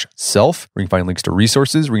aom.is/self, where you can find links to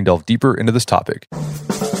resources where you can delve deeper into this topic.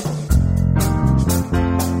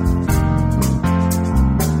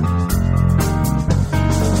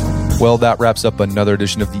 Well, that wraps up another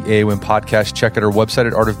edition of the AOM podcast. Check out our website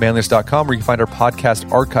at artofmanliness.com, where you can find our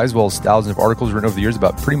podcast archives, as well as thousands of articles written over the years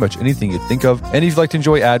about pretty much anything you'd think of. And if you'd like to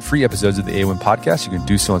enjoy ad-free episodes of the AOM podcast, you can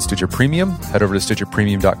do so on Stitcher Premium. Head over to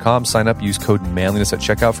stitcherpremium.com, sign up, use code manliness at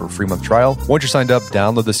checkout for a free month trial. Once you're signed up,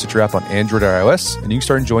 download the Stitcher app on Android or iOS, and you can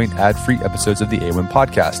start enjoying ad-free episodes of the AOM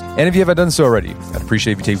podcast. And if you haven't done so already, I'd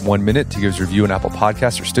appreciate if you take 1 minute to give us a review on Apple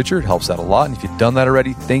Podcasts or Stitcher. It helps out a lot. And if you've done that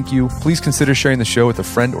already, thank you. Please consider sharing the show with a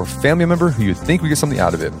friend or family member who you think we get something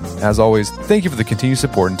out of it. As always, thank you for the continued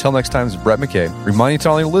support. Until next time, it's Brett McKay, reminding you to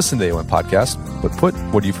not only listen to the AOM podcast, but put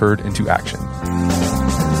what you've heard into action.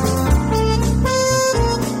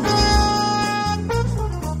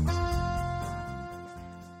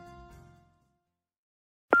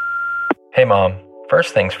 Hey Mom,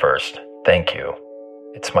 first things first, thank you.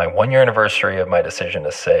 It's my 1-year anniversary of my decision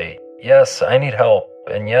to say, yes, I need help,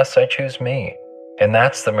 and yes, I choose me. And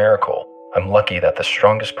that's the miracle. I'm lucky that the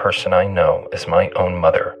strongest person I know is my own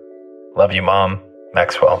mother. Love you, Mom.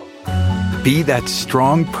 Maxwell. Be that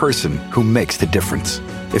strong person who makes the difference.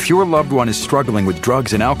 If your loved one is struggling with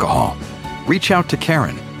drugs and alcohol, reach out to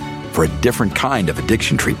Karen for a different kind of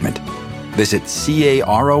addiction treatment. Visit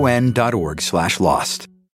caron.org/lost.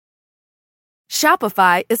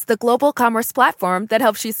 Shopify is the global commerce platform that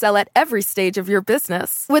helps you sell at every stage of your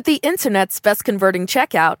business. With the internet's best converting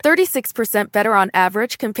checkout, 36% better on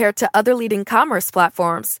average compared to other leading commerce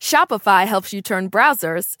platforms, Shopify helps you turn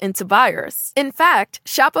browsers into buyers. In fact,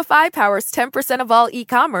 Shopify powers 10% of all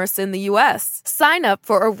e-commerce in the U.S. Sign up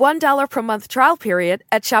for a $1 per month trial period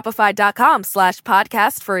at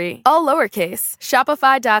shopify.com/podcastfree. All lowercase,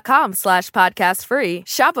 shopify.com/podcastfree,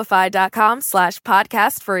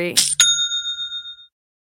 shopify.com/podcastfree.